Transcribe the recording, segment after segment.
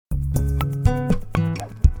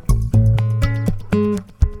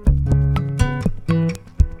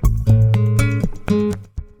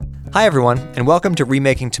Hi everyone, and welcome to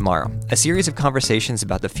Remaking Tomorrow, a series of conversations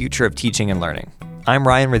about the future of teaching and learning. I'm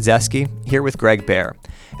Ryan Radzeski, here with Greg Baer,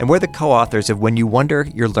 and we're the co-authors of When You Wonder,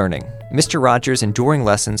 You're Learning, Mr. Rogers' Enduring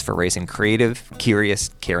Lessons for Raising Creative,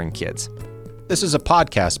 Curious, Caring Kids. This is a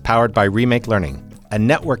podcast powered by Remake Learning, a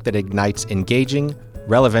network that ignites engaging,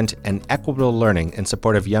 relevant, and equitable learning in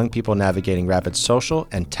support of young people navigating rapid social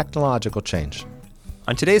and technological change.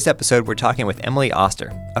 On today's episode, we're talking with Emily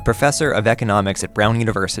Oster, a professor of economics at Brown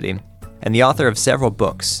University and the author of several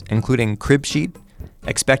books, including Crib Sheet,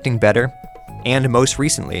 Expecting Better, and most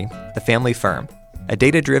recently, The Family Firm, a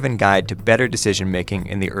data-driven guide to better decision-making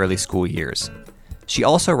in the early school years. She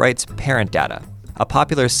also writes Parent Data, a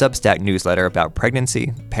popular Substack newsletter about pregnancy,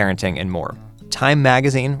 parenting, and more. Time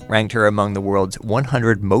magazine ranked her among the world's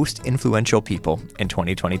 100 most influential people in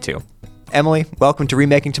 2022. Emily, welcome to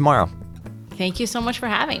Remaking Tomorrow. Thank you so much for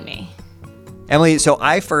having me. Emily, so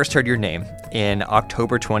I first heard your name in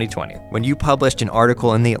October 2020 when you published an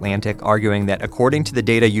article in The Atlantic arguing that according to the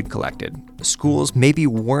data you'd collected, schools maybe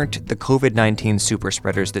weren't the COVID-19 super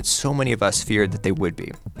spreaders that so many of us feared that they would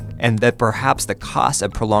be, and that perhaps the cost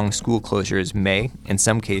of prolonged school closures may, in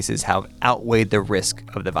some cases, have outweighed the risk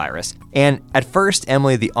of the virus. And at first,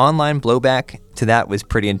 Emily, the online blowback to that was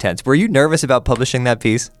pretty intense. Were you nervous about publishing that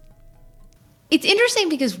piece? It's interesting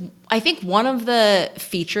because I think one of the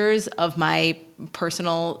features of my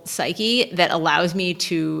personal psyche that allows me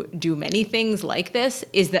to do many things like this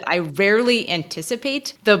is that I rarely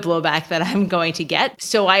anticipate the blowback that I'm going to get.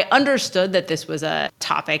 So I understood that this was a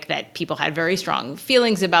topic that people had very strong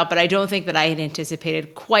feelings about, but I don't think that I had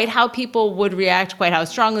anticipated quite how people would react, quite how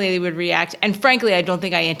strongly they would react. And frankly, I don't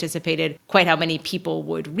think I anticipated quite how many people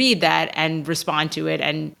would read that and respond to it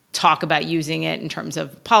and talk about using it in terms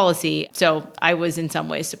of policy. So I was in some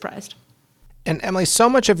ways surprised. And Emily, so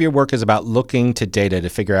much of your work is about looking to data to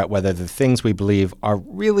figure out whether the things we believe are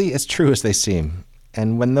really as true as they seem.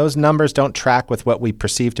 And when those numbers don't track with what we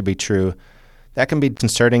perceive to be true, that can be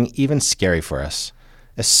concerning, even scary for us.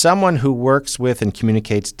 As someone who works with and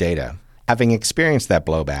communicates data, having experienced that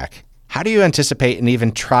blowback, how do you anticipate and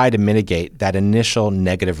even try to mitigate that initial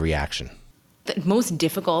negative reaction? The most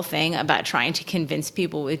difficult thing about trying to convince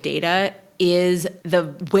people with data is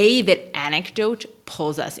the way that anecdote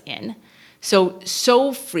pulls us in.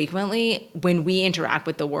 So frequently when we interact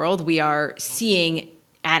with the world, we are seeing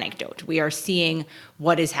anecdote. We are seeing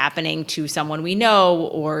what is happening to someone we know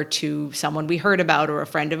or to someone we heard about or a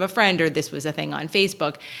friend of a friend, or this was a thing on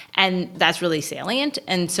Facebook. And that's really salient.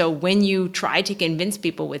 And so when you try to convince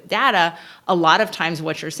people with data, a lot of times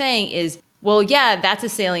what you're saying is, well, yeah, that's a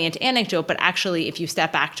salient anecdote, but actually, if you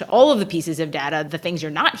step back to all of the pieces of data, the things you're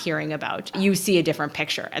not hearing about, you see a different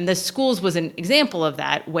picture. And the schools was an example of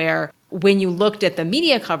that, where when you looked at the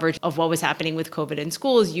media coverage of what was happening with COVID in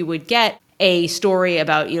schools, you would get a story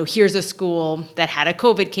about, here's a school that had a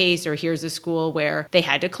COVID case, or here's a school where they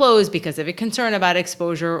had to close because of a concern about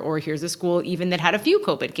exposure, or here's a school even that had a few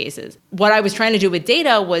COVID cases. What I was trying to do with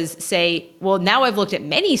data was say, well, now I've looked at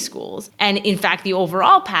many schools, and in fact, the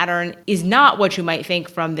overall pattern is not what you might think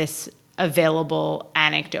from this available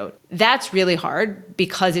anecdote. That's really hard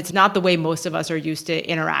because it's not the way most of us are used to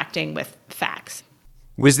interacting with facts.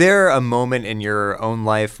 Was there a moment in your own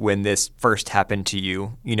life when this first happened to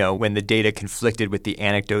you, when the data conflicted with the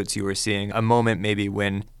anecdotes you were seeing, a moment maybe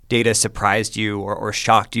when data surprised you or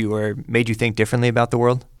shocked you or made you think differently about the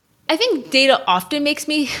world? I think data often makes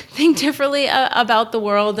me think differently about the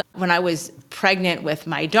world. When I was pregnant with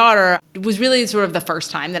my daughter, it was really sort of the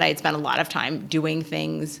first time that I had spent a lot of time doing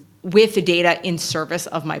things with the data in service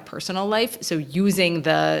of my personal life. So using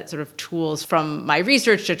the sort of tools from my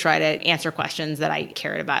research to try to answer questions that I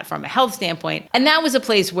cared about from a health standpoint. And that was a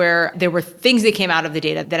place where there were things that came out of the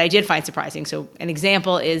data that I did find surprising. So an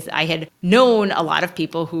example is I had known a lot of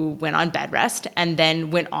people who went on bed rest and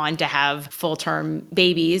then went on to have full-term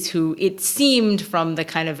babies who it seemed from the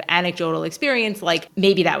kind of anecdotal experience like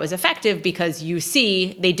maybe that was effective because you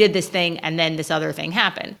see they did this thing and then this other thing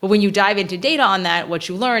happened. But when you dive into data on that, what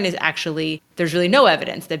you learn is actually there's really no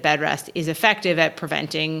evidence that bed rest is effective at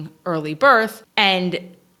preventing early birth.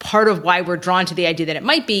 And part of why we're drawn to the idea that it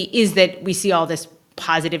might be is that we see all this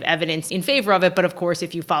positive evidence in favor of it. But of course,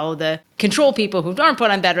 if you follow the control people who aren't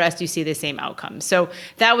put on bed rest, you see the same outcome. So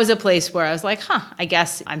that was a place where I was like, I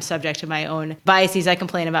guess I'm subject to my own biases I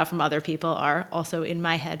complain about from other people are also in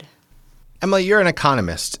my head. Emily, you're an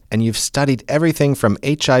economist, and you've studied everything from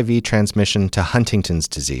HIV transmission to Huntington's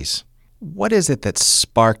disease. What is it that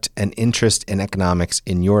sparked an interest in economics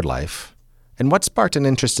in your life? And what sparked an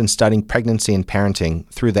interest in studying pregnancy and parenting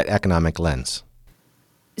through that economic lens?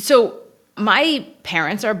 So my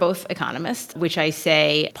parents are both economists, which I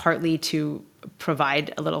say partly to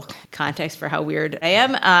provide a little context for how weird I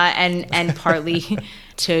am, and partly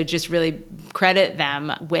to just really credit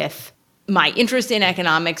them with my interest in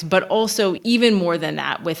economics, but also even more than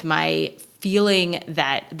that, with my feeling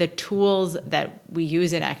that the tools that we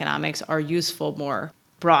use in economics are useful more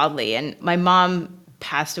broadly. And my mom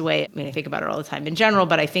passed away. I mean, I think about her all the time in general,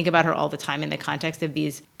 but I think about her all the time in the context of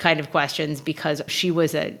these kind of questions because she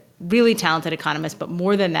was a really talented economist, but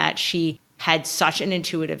more than that, she had such an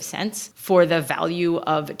intuitive sense for the value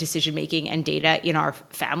of decision-making and data in our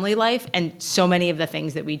family life. And so many of the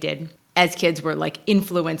things that we did as kids were like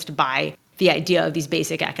influenced by the idea of these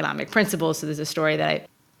basic economic principles. So there's a story that I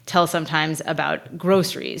tell sometimes about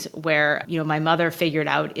groceries where, my mother figured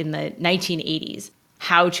out in the 1980s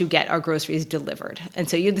how to get our groceries delivered. And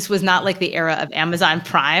so this was not like the era of Amazon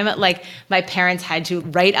Prime. Like my parents had to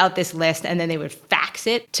write out this list and then they would fax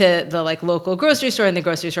it to the local grocery store, and the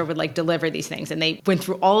grocery store would deliver these things. And they went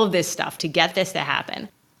through all of this stuff to get this to happen.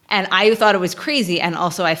 And I thought it was crazy. And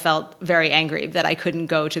also I felt very angry that I couldn't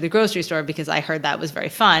go to the grocery store because I heard that was very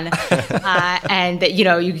fun. And that,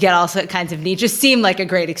 you get all kinds of needs. Just seemed like a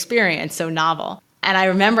great experience, so novel. And I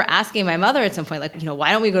remember asking my mother at some point,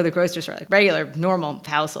 why don't we go to the grocery store, regular, normal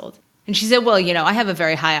household? And she said, well, I have a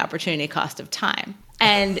very high opportunity cost of time.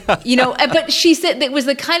 And, but she said it was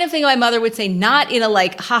the kind of thing my mother would say, not in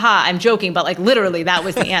a haha, I'm joking, but literally that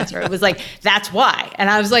was the answer. It was that's why.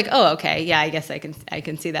 And I was like, oh, okay. Yeah, I guess I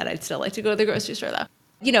can see that. I'd still like to go to the grocery store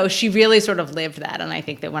though. She really sort of lived that. And I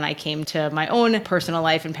think that when I came to my own personal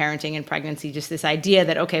life and parenting and pregnancy, just this idea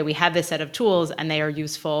that, okay, we have this set of tools and they are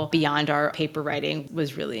useful beyond our paper writing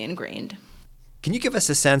was really ingrained. Can you give us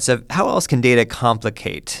a sense of how else can data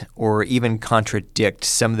complicate or even contradict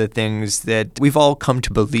some of the things that we've all come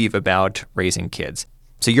to believe about raising kids?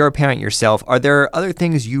 So you're a parent yourself. Are there other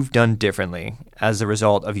things you've done differently as a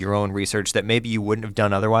result of your own research that maybe you wouldn't have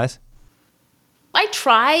done otherwise? I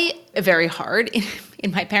try very hard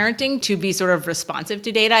in my parenting to be sort of responsive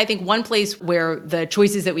to data. I think one place where the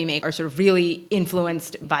choices that we make are sort of really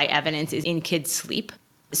influenced by evidence is in kids' sleep.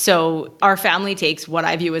 So our family takes what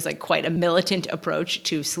I view as quite a militant approach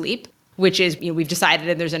to sleep, which is, we've decided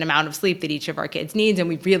that there's an amount of sleep that each of our kids needs, and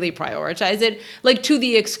we really prioritize it, to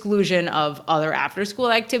the exclusion of other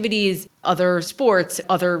after-school activities, other sports,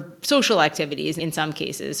 other social activities in some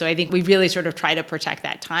cases. So I think we really sort of try to protect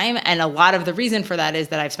that time. And a lot of the reason for that is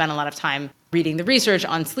that I've spent a lot of time reading the research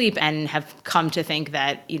on sleep and have come to think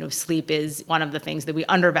that, sleep is one of the things that we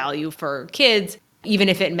undervalue for kids. Even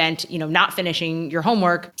if it meant, not finishing your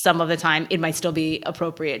homework, some of the time it might still be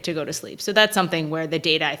appropriate to go to sleep. So that's something where the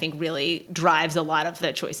data, I think, really drives a lot of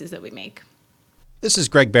the choices that we make. This is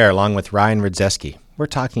Greg Baer along with Ryan Rudzeski. We're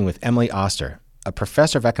talking with Emily Oster, a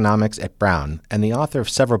professor of economics at Brown and the author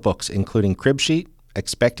of several books, including Crib Sheet,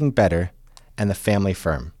 Expecting Better, and The Family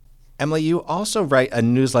Firm. Emily, you also write a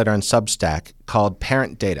newsletter on Substack called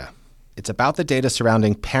Parent Data. It's about the data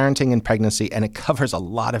surrounding parenting and pregnancy, and it covers a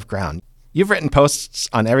lot of ground. You've written posts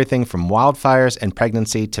on everything from wildfires and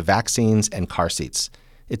pregnancy to vaccines and car seats.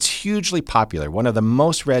 It's hugely popular, one of the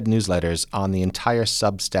most read newsletters on the entire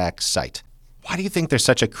Substack site. Why do you think there's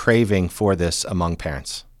such a craving for this among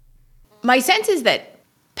parents? My sense is that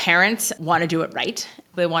parents want to do it right.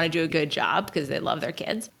 They want to do a good job because they love their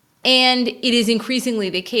kids. And it is increasingly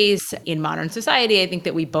the case in modern society, I think,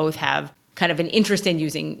 that we both have kind of an interest in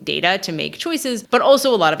using data to make choices, but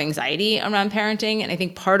also a lot of anxiety around parenting. And I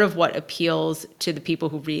think part of what appeals to the people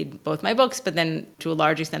who read both my books, but then to a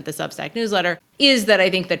large extent the Substack newsletter, is that I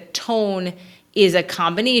think the tone is a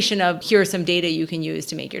combination of here's some data you can use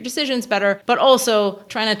to make your decisions better, but also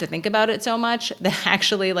try not to think about it so much. That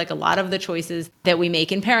actually, like a lot of the choices that we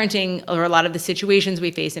make in parenting, or a lot of the situations we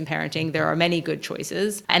face in parenting, there are many good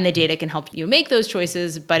choices, and the data can help you make those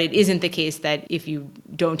choices. But it isn't the case that if you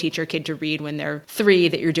don't teach your kid to read when they're 3,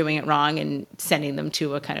 that you're doing it wrong and sending them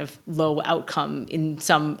to a kind of low outcome in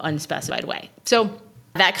some unspecified way. So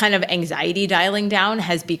that kind of anxiety dialing down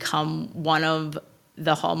has become one of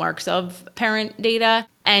the hallmarks of parent data.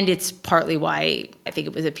 And it's partly why I think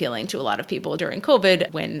it was appealing to a lot of people during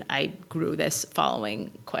COVID when I grew this following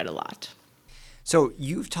quite a lot. So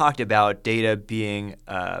you've talked about data being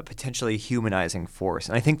a potentially humanizing force.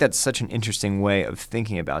 And I think that's such an interesting way of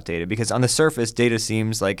thinking about data, because on the surface, data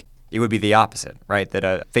seems like it would be the opposite, right? That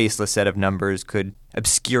a faceless set of numbers could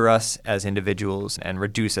obscure us as individuals and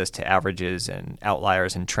reduce us to averages and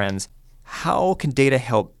outliers and trends. How can data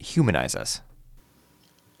help humanize us?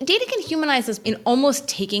 Data can humanize us in almost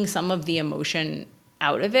taking some of the emotion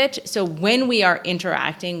out of it. So when we are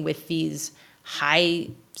interacting with these high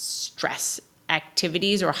stress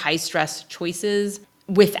activities or high stress choices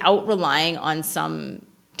without relying on some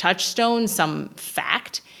touchstone, some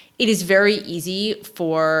fact, it is very easy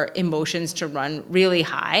for emotions to run really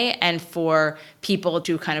high and for people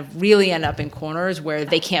to kind of really end up in corners where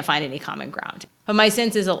they can't find any common ground. But my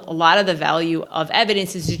sense is a lot of the value of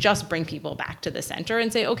evidence is to just bring people back to the center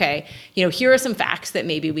and say, okay, here are some facts that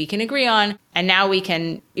maybe we can agree on. And now we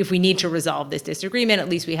can, if we need to resolve this disagreement, at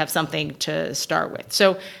least we have something to start with.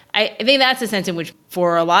 So I think that's the sense in which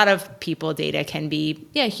for a lot of people, data can be,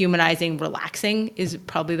 humanizing, relaxing is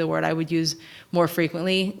probably the word I would use more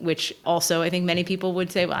frequently, which also I think many people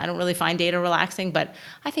would say, well, I don't really find data relaxing, but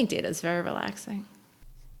I think data is very relaxing.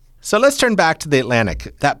 So let's turn back to The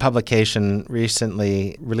Atlantic. That publication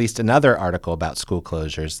recently released another article about school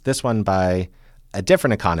closures, this one by a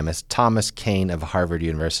different economist, Thomas Kane of Harvard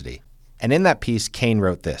University. And in that piece, Kane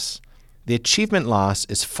wrote this: "The achievement loss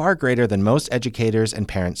is far greater than most educators and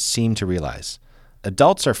parents seem to realize.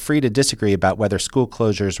 Adults are free to disagree about whether school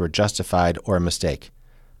closures were justified or a mistake.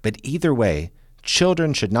 But either way,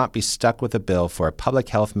 children should not be stuck with a bill for a public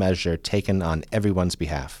health measure taken on everyone's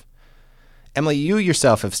behalf." Emily, you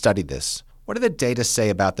yourself have studied this. What do the data say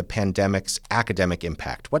about the pandemic's academic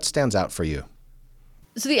impact? What stands out for you?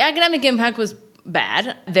 So the academic impact was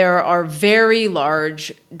bad. There are very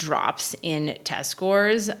large drops in test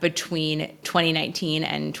scores between 2019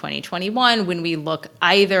 and 2021 when we look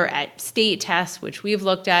either at state tests, which we've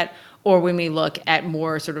looked at, or when we look at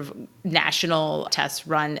more sort of national tests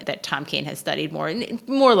run that Tom Kane has studied more. And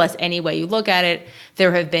more or less any way you look at it,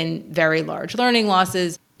 there have been very large learning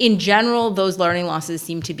losses. In general, those learning losses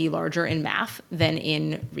seem to be larger in math than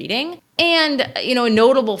in reading. And, a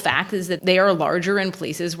notable fact is that they are larger in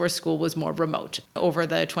places where school was more remote over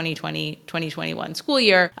the 2020-2021 school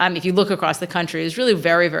year. If you look across the country, there's really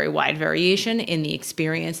very, very wide variation in the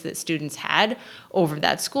experience that students had over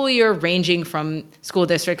that school year, ranging from school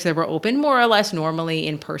districts that were open more or less normally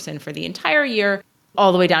in person for the entire year,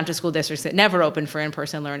 all the way down to school districts that never opened for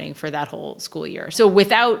in-person learning for that whole school year. So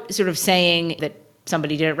without sort of saying that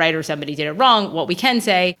somebody did it right or somebody did it wrong, what we can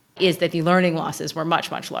say is that the learning losses were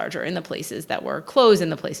much, much larger in the places that were closed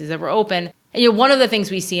and the places that were open. And one of the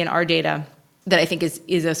things we see in our data that I think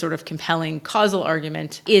is a sort of compelling causal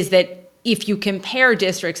argument is that if you compare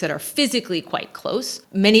districts that are physically quite close,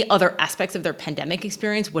 many other aspects of their pandemic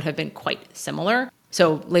experience would have been quite similar.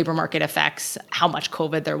 So labor market effects, how much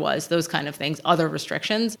COVID there was, those kind of things, other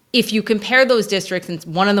restrictions. If you compare those districts and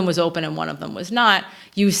one of them was open and one of them was not,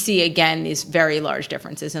 you see, again, these very large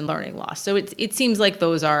differences in learning loss. So it seems like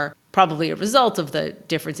those are probably a result of the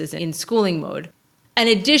differences in schooling mode. An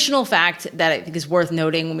additional fact that I think is worth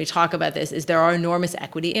noting when we talk about this is there are enormous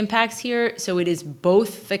equity impacts here. So it is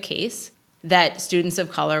both the case that students of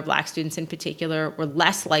color, Black students in particular, were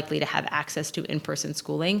less likely to have access to in-person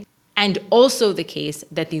schooling, and also the case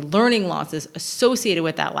that the learning losses associated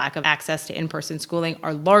with that lack of access to in-person schooling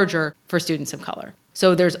are larger for students of color.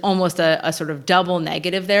 So there's almost a sort of double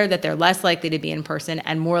negative there, that they're less likely to be in person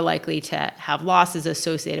and more likely to have losses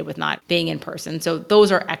associated with not being in person. So those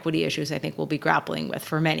are equity issues I think we'll be grappling with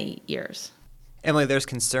for many years. Emily, there's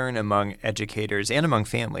concern among educators and among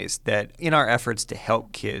families that in our efforts to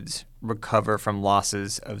help kids recover from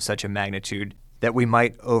losses of such a magnitude, that we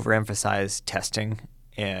might overemphasize testing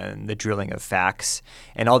and the drilling of facts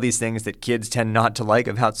and all these things that kids tend not to like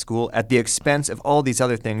about school at the expense of all these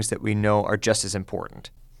other things that we know are just as important.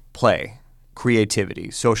 Play,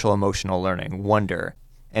 creativity, social emotional learning, wonder,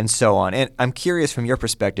 and so on. And I'm curious from your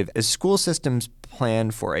perspective, as school systems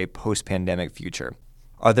plan for a post-pandemic future,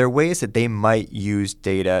 are there ways that they might use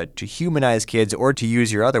data to humanize kids, or to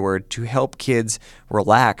use your other word, to help kids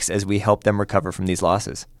relax as we help them recover from these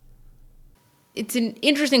losses? It's an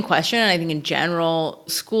interesting question. And I think in general,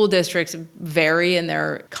 school districts vary in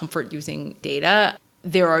their comfort using data.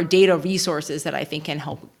 There are data resources that I think can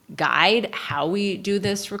help guide how we do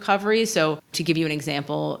this recovery. So to give you an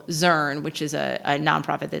example, Zern, which is a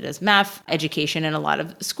nonprofit that does math education in a lot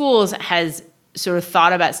of schools, has sort of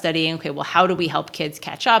thought about studying, okay, well, how do we help kids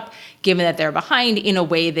catch up given that they're behind in a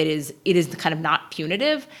way that is kind of not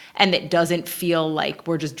punitive and that doesn't feel like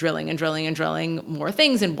we're just drilling and drilling and drilling more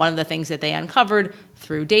things. And one of the things that they uncovered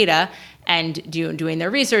through data and doing their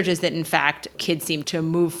research is that, in fact, kids seem to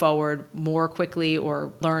move forward more quickly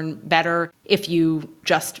or learn better if you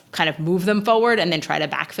just kind of move them forward and then try to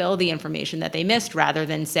backfill the information that they missed, rather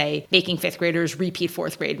than, say, making fifth graders repeat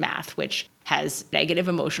fourth grade math, which has negative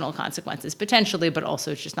emotional consequences potentially, but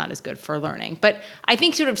also it's just not as good for learning. But I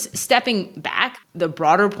think sort of stepping back, the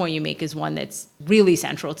broader point you make is one that's really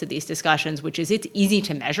central to these discussions, which is it's easy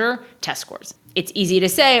to measure test scores. It's easy to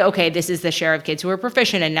say, okay, this is the share of kids who are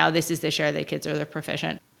proficient, and now this is the share of the kids who are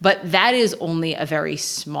proficient. But that is only a very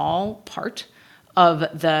small part of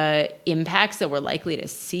the impacts that we're likely to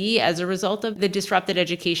see as a result of the disrupted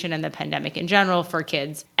education and the pandemic in general for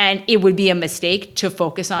kids. And it would be a mistake to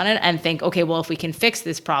focus on it and think, okay, well, if we can fix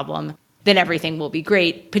this problem, then everything will be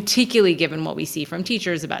great, particularly given what we see from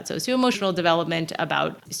teachers about socio-emotional development,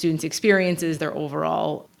 about students' experiences, their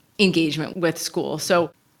overall engagement with school.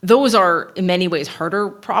 So those are in many ways harder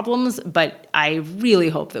problems, but I really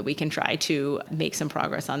hope that we can try to make some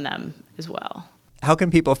progress on them as well. How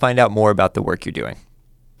can people find out more about the work you're doing?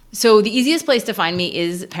 So the easiest place to find me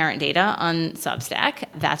is Parent Data on Substack.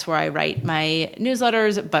 That's where I write my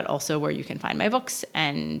newsletters, but also where you can find my books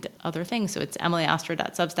and other things. So it's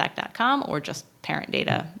emilyoster.substack.com or just Parent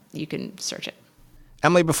Data. You can search it.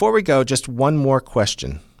 Emily, before we go, just one more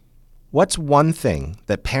question. What's one thing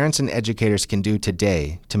that parents and educators can do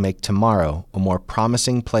today to make tomorrow a more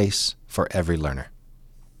promising place for every learner?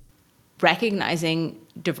 Recognizing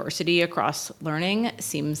diversity across learning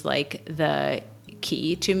seems like the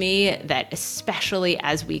key to me, that especially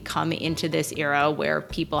as we come into this era where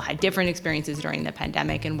people had different experiences during the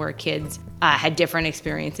pandemic and where kids had different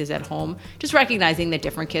experiences at home, just recognizing that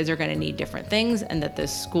different kids are going to need different things and that the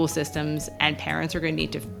school systems and parents are going to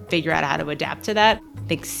need to figure out how to adapt to that. I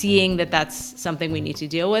think seeing that that's something we need to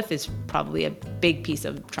deal with is probably a big piece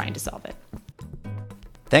of trying to solve it.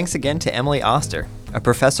 Thanks again to Emily Oster, a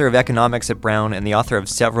professor of economics at Brown and the author of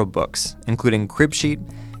several books, including Crib Sheet,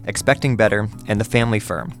 Expecting Better, and The Family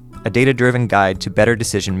Firm, a data-driven guide to better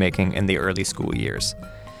decision-making in the early school years.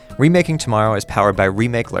 Remaking Tomorrow is powered by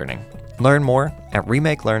Remake Learning. Learn more at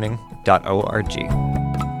remakelearning.org.